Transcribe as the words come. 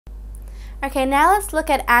Okay, now let's look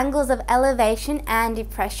at angles of elevation and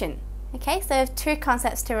depression. Okay, so I have two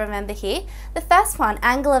concepts to remember here. The first one,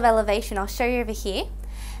 angle of elevation, I'll show you over here.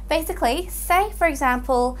 Basically, say for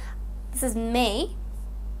example, this is me.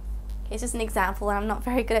 Okay, it's just an example and I'm not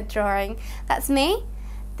very good at drawing. That's me.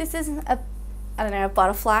 This is a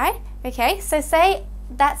butterfly. Okay, so say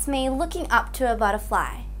that's me looking up to a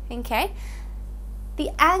butterfly. Okay, the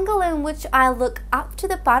angle in which I look up to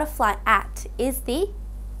the butterfly at is the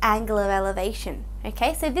angle of elevation.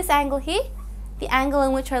 Okay, so this angle here, the angle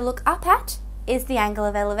in which I look up at is the angle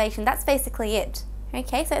of elevation. That's basically it.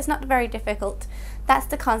 Okay, so it's not very difficult. That's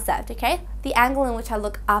the concept, okay? The angle in which I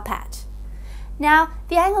look up at. Now,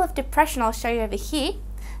 the angle of depression I'll show you over here.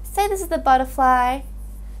 Say this is the butterfly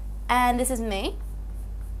and this is me.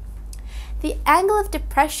 The angle of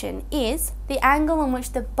depression is the angle in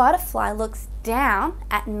which the butterfly looks down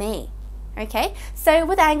at me. Okay, so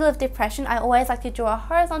with angle of depression, I always like to draw a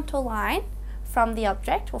horizontal line from the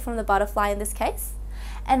object, or from the butterfly in this case,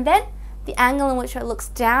 and then the angle in which it looks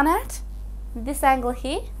down at, this angle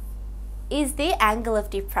here, is the angle of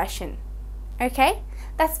depression. Okay,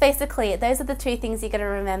 that's basically it. Those are the two things you're going to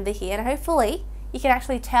remember here, and hopefully you can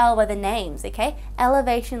actually tell by the names. Okay,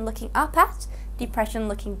 elevation looking up at, depression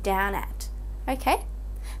looking down at. Okay,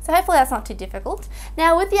 so hopefully that's not too difficult.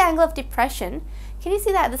 Now with the angle of depression, can you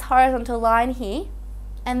see that this horizontal line here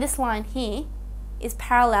and this line here is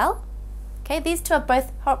parallel? Okay, these two are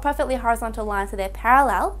both perfectly horizontal lines, so they're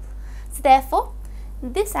parallel. So therefore,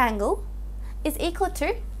 this angle is equal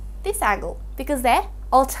to this angle because they're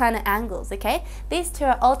alternate angles, okay? These two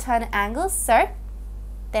are alternate angles, so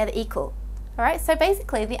they're equal. Alright, so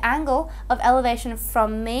basically the angle of elevation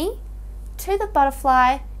from me to the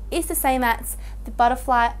butterfly is the same as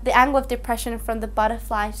the angle of depression from the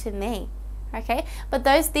butterfly to me. Okay, but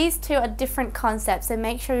these two are different concepts, so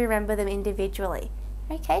make sure you remember them individually.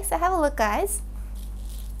 Okay, so have a look, guys,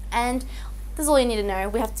 and this is all you need to know.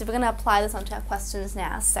 We're going to apply this onto our questions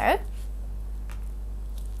now. So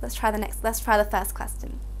let's try the first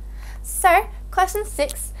question. So question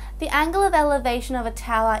 6, the angle of elevation of a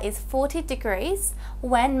tower is 40 degrees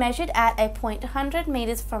when measured at a point 100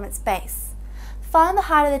 meters from its base. Find the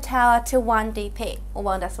height of the tower to 1 dp, or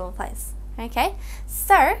 1 decimal place. Okay,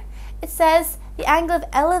 so it says the angle of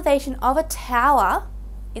elevation of a tower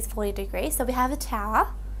is 40 degrees. So we have a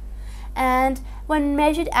tower, and when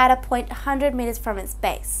measured at a point 100 meters from its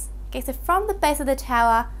base. Okay, so from the base of the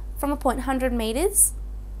tower, from a point 100 meters,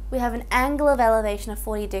 we have an angle of elevation of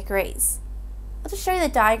 40 degrees. I'll just show you the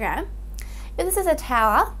diagram. If this is a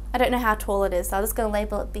tower, I don't know how tall it is, so I'm just going to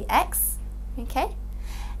label it BX. Okay,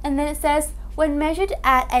 and then it says when measured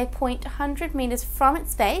at a point 100 meters from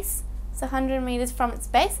its base. So 100 meters from its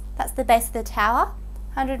base, that's the base of the tower.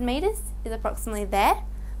 100 meters is approximately there.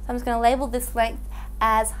 So I'm just going to label this length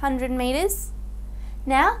as 100 meters.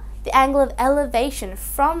 Now, the angle of elevation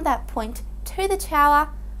from that point to the tower,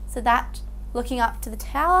 so that looking up to the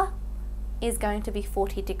tower, is going to be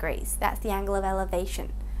 40 degrees. That's the angle of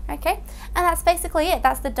elevation. Okay, and that's basically it.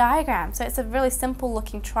 That's the diagram. So it's a really simple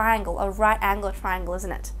looking triangle, a right angle triangle,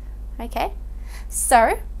 isn't it? Okay,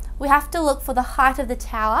 so we have to look for the height of the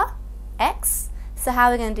tower, x. So how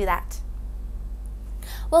are we going to do that?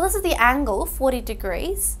 Well, this is the angle, 40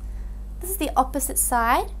 degrees. This is the opposite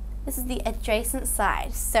side. This is the adjacent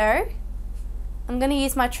side. So I'm going to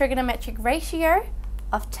use my trigonometric ratio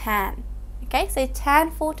of tan. Okay, so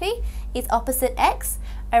tan 40 is opposite x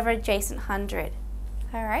over adjacent 100.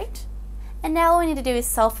 Alright, and now all we need to do is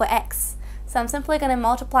solve for x. So I'm simply going to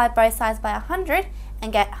multiply both sides by 100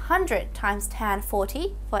 and get 100 times tan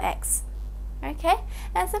 40 for x. Okay,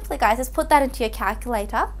 and simply, guys, just put that into your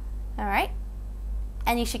calculator. Alright,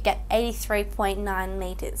 and you should get 83.9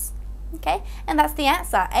 meters. Okay, and that's the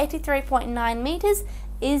answer. 83.9 meters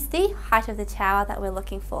is the height of the tower that we're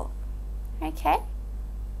looking for. Okay,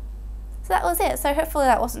 so that was it. So hopefully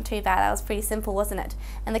that wasn't too bad. That was pretty simple, wasn't it?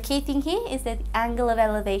 And the key thing here is the angle of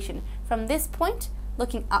elevation from this point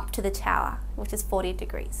looking up to the tower, which is 40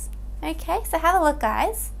 degrees. Okay, so have a look,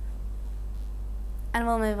 guys, and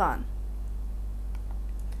we'll move on.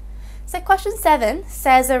 So question 7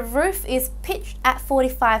 says a roof is pitched at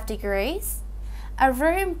 45 degrees. A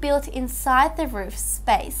room built inside the roof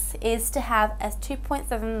space is to have a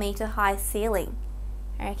 2.7 meter high ceiling.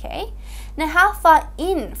 Okay, now how far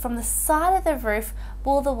in from the side of the roof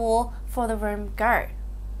will the wall for the room go?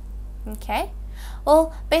 Okay,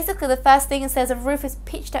 well, basically the first thing it says a roof is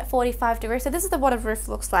pitched at 45 degrees. So this is what a roof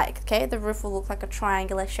looks like. Okay, the roof will look like a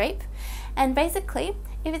triangular shape, and basically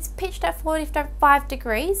if it's pitched at 45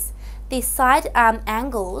 degrees, the side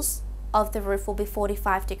angles of the roof will be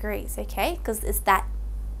 45 degrees. Okay, because it's that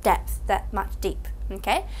depth, that much deep.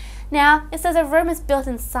 Okay, now it says a room is built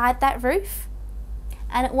inside that roof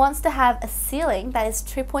and it wants to have a ceiling that is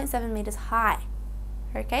 2.7 meters high.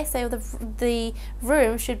 Okay, so the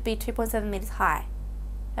room should be 2.7 meters high.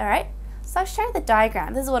 Alright, so I'll show you the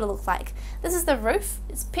diagram. This is what it looks like. This is the roof.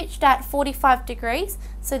 It's pitched at 45 degrees,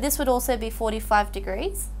 so this would also be 45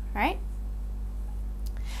 degrees, right?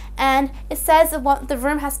 And it says what the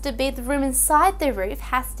room has to be, the room inside the roof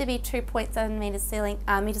has to be 2.7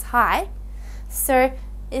 meters high. So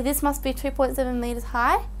this must be 2.7 meters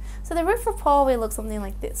high. So the roof will probably look something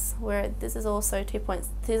like this, where this is also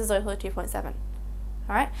 2.7.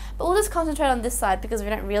 Alright, but we'll just concentrate on this side because we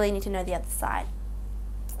don't really need to know the other side.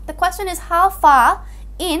 The question is how far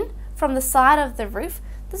in from the side of the roof,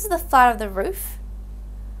 this is the side of the roof,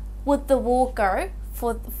 would the wall go?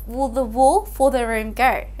 Will the wall for the room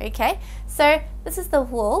go? Okay, so this is the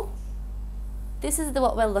wall. This is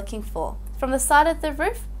what we're looking for. From the side of the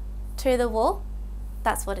roof to the wall,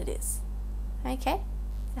 that's what it is. Okay,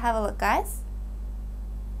 so have a look, guys.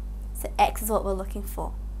 So X is what we're looking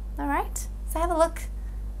for. Alright, so have a look.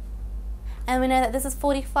 And we know that this is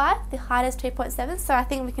 45, the height is 2.7, so I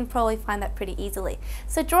think we can probably find that pretty easily.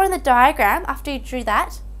 So drawing the diagram, after you drew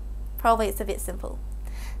that, probably it's a bit simple.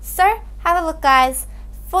 So have a look, guys.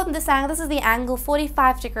 For this angle, this is the angle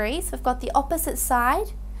 45 degrees. We've got the opposite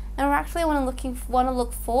side, and we actually want to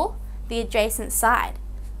look for the adjacent side.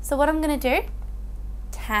 So what I'm going to do,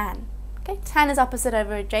 tan. Okay, tan is opposite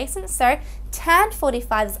over adjacent, so tan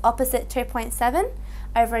 45 is opposite 2.7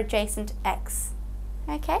 over adjacent x.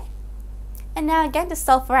 Okay, and now again to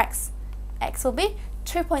solve for x. X will be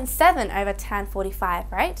 2.7 over tan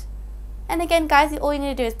 45, right? And again, guys, all you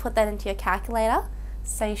need to do is put that into your calculator.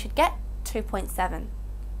 So you should get 2.7,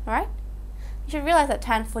 alright? You should realize that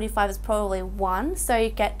tan 45 is probably 1, so you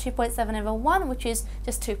get 2.7 over 1, which is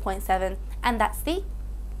just 2.7, and that's the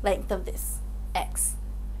length of this, x.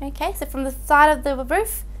 Okay, so from the side of the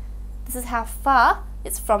roof, this is how far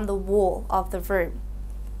it's from the wall of the room.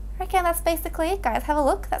 Okay, and that's basically it, guys. Have a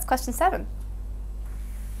look. That's question 7.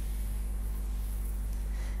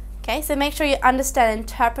 Okay, so make sure you understand and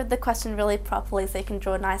interpret the question really properly so you can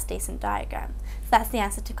draw a nice, decent diagram. So that's the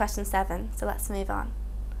answer to question 7. So let's move on.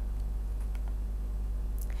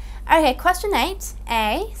 Okay, question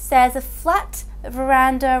 8a says a flat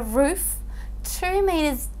veranda roof 2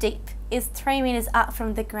 meters deep is 3 meters up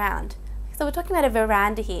from the ground. So we're talking about a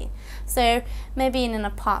veranda here. So maybe in an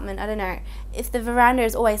apartment, I don't know, if the veranda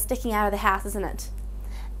is always sticking out of the house, isn't it?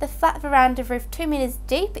 The flat veranda roof 2 meters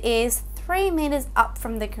deep is 3 meters up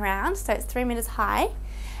from the ground, so it's 3 meters high.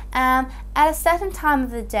 At a certain time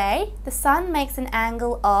of the day, the sun makes an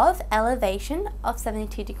angle of elevation of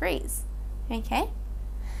 72 degrees. Okay?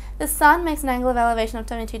 The sun makes an angle of elevation of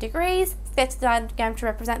 72 degrees. Sketch the diagram to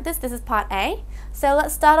represent this. This is part A. So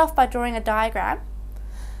let's start off by drawing a diagram.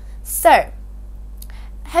 So,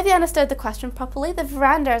 have you understood the question properly? The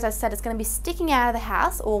veranda, as I said, is going to be sticking out of the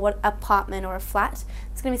house, or what apartment or a flat.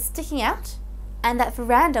 It's going to be sticking out, and that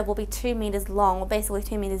veranda will be 2 meters long, or basically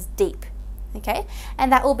 2 meters deep. Okay,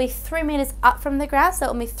 and that will be 3 meters up from the ground, so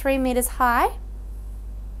it will be 3 meters high.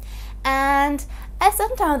 And at a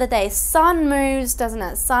certain time of the day, sun moves, doesn't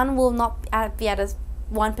it? Sun will not be at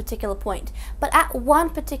one particular point, but at one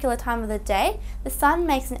particular time of the day, the sun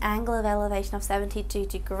makes an angle of elevation of 72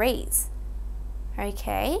 degrees.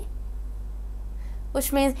 Okay,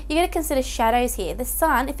 which means you're going to consider shadows here. The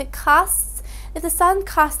sun, if the sun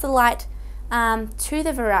casts the light to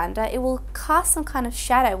the veranda, it will cast some kind of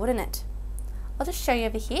shadow, wouldn't it? I'll just show you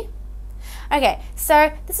over here. Okay,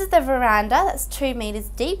 so this is the veranda, that's 2 meters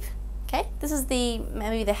deep. Okay, this is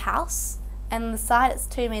maybe the house, and on the side it's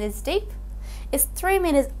 2 meters deep. It's 3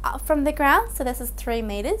 meters up from the ground, so this is 3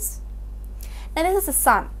 meters. Now this is the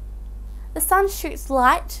sun. The sun shoots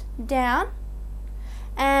light down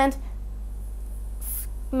and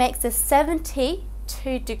makes this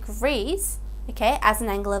 72 degrees, okay, as an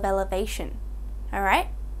angle of elevation. Alright?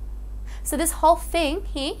 So this whole thing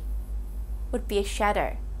here would be a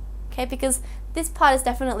shadow. Okay, because this part is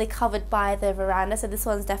definitely covered by the veranda, so this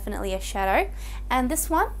one's definitely a shadow. And this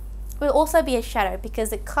one will also be a shadow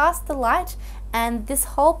because it casts the light, and this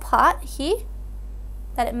whole part here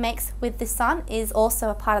that it makes with the sun is also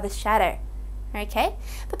a part of the shadow. Okay,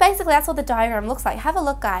 but basically that's what the diagram looks like. Have a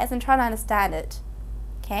look, guys, and try to understand it.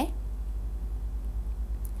 Okay,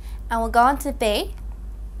 and we'll go on to B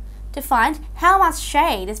to find how much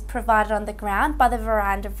shade is provided on the ground by the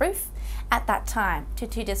veranda roof at that time to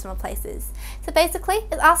 2 decimal places. So basically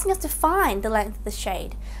it's asking us to find the length of the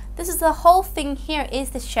shade. This is the whole thing here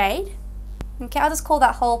is the shade. Okay, I'll just call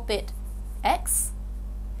that whole bit X.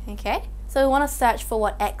 Okay, so we want to search for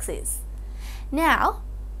what X is. Now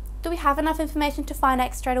do we have enough information to find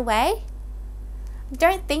x straight away? I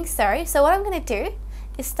don't think so. So what I'm going to do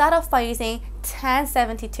is start off by using tan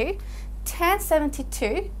 72. Tan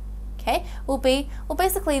 72, okay, will be, well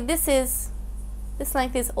basically this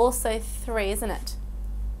length is also 3, isn't it?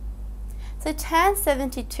 So tan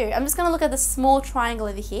 72, I'm just going to look at the small triangle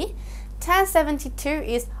over here. Tan 72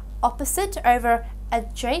 is opposite over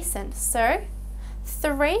adjacent. So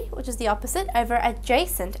 3, which is the opposite, over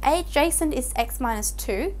adjacent. Adjacent is x minus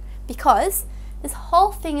 2 because this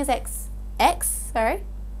whole thing is x,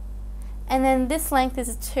 and then this length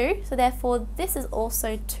is 2, so therefore this is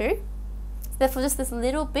also 2. So therefore just this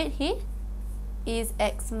little bit here is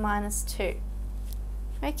x minus 2.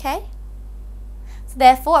 Okay? So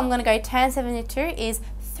therefore I'm going to go tan 72 is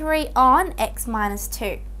 3 on x minus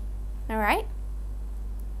 2. Alright?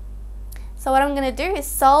 So what I'm going to do is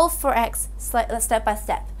solve for x step by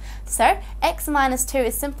step. So x minus 2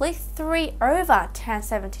 is simply 3 over tan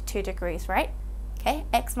 72 degrees, right? Okay,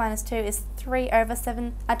 x minus 2 is 3 over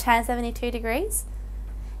tan 72 degrees.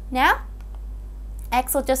 Now,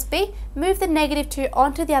 x will just be, move the negative 2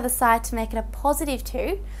 onto the other side to make it a positive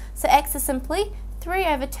 2. So x is simply 3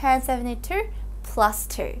 over tan 72 plus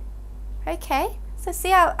 2. Okay, so see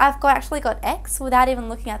how I've actually got x without even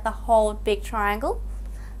looking at the whole big triangle.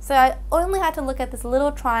 So I only had to look at this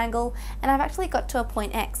little triangle and I've actually got to a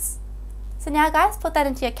point x. So now guys, put that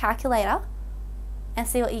into your calculator and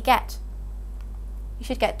see what you get. You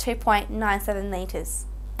should get 2.97 meters,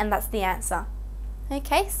 and that's the answer.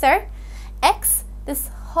 Okay, so x, this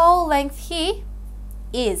whole length here,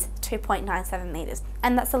 is 2.97 meters,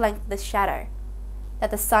 and that's the length of the shadow that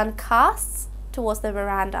the sun casts towards the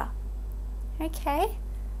veranda. Okay,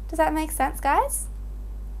 does that make sense, guys?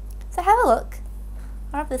 So have a look.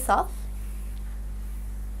 I'll rub this off.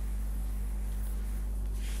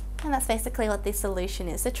 And that's basically what the solution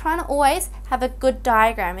is. So trying to always have a good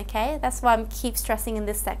diagram, okay? That's why I keep stressing in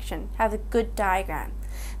this section. Have a good diagram.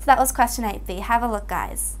 So that was question 8b. Have a look,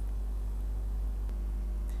 guys.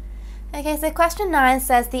 Okay, so question 9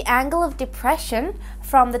 says the angle of depression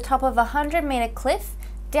from the top of a 100-meter cliff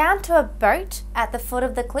down to a boat at the foot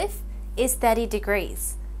of the cliff is 30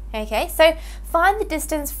 degrees. Okay, so find the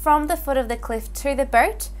distance from the foot of the cliff to the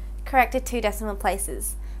boat, corrected 2 decimal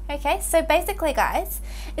places. Okay, so basically guys,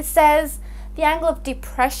 it says the angle of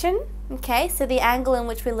depression, okay, so the angle in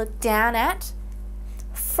which we look down at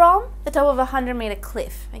from the top of a 100-meter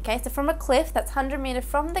cliff. Okay, so from a cliff that's 100 meters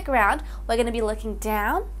from the ground, we're going to be looking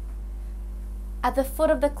down at the foot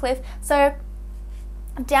of the cliff, so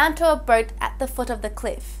down to a boat at the foot of the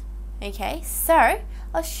cliff. Okay, so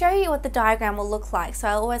I'll show you what the diagram will look like. So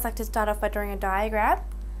I always like to start off by drawing a diagram.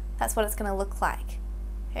 That's what it's going to look like.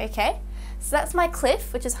 Okay, so that's my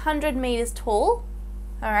cliff, which is 100 meters tall.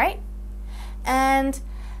 All right, and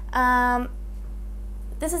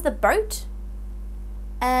this is the boat,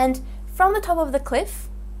 and from the top of the cliff,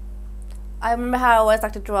 I remember how I always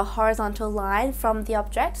like to draw a horizontal line from the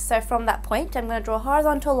object. So from that point, I'm going to draw a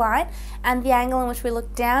horizontal line, and the angle in which we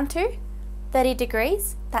look down to, 30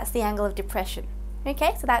 degrees, that's the angle of depression.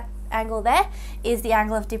 Okay, so that angle there is the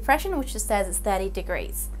angle of depression, which just says it's 30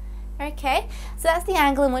 degrees. Okay, so that's the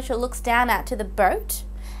angle in which it looks down at to the boat,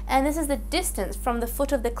 and this is the distance from the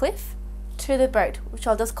foot of the cliff to the boat, which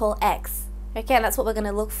I'll just call x. Okay, and that's what we're going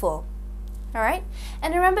to look for. Alright,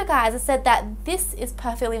 and remember guys, I said that this is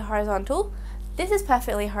perfectly horizontal, this is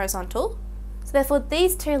perfectly horizontal, so therefore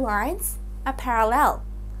these two lines are parallel.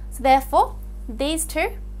 So therefore, these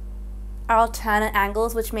two are alternate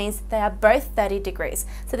angles, which means they are both 30 degrees.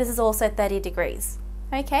 So this is also 30 degrees.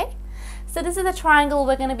 Okay, so this is the triangle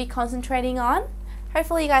we're going to be concentrating on.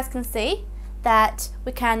 Hopefully you guys can see that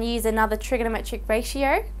we can use another trigonometric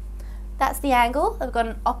ratio. That's the angle. We've got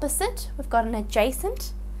an opposite, we've got an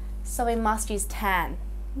adjacent, so we must use tan.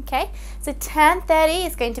 Okay, so tan 30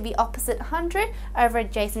 is going to be opposite 100 over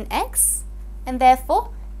adjacent x, and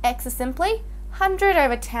therefore x is simply 100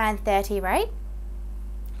 over tan 30, right?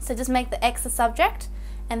 So just make the x the subject,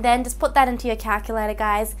 and then just put that into your calculator,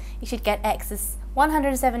 guys. You should get x is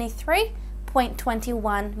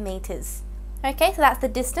 173.21 meters. Okay, so that's the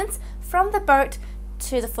distance from the boat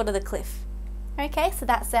to the foot of the cliff. Okay, so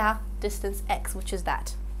that's our distance x, which is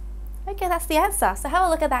that. Okay, that's the answer. So have a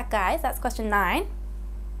look at that, guys. That's question 9.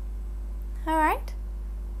 Alright.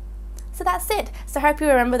 So that's it. So I hope you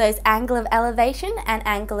remember those angle of elevation and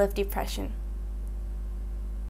angle of depression.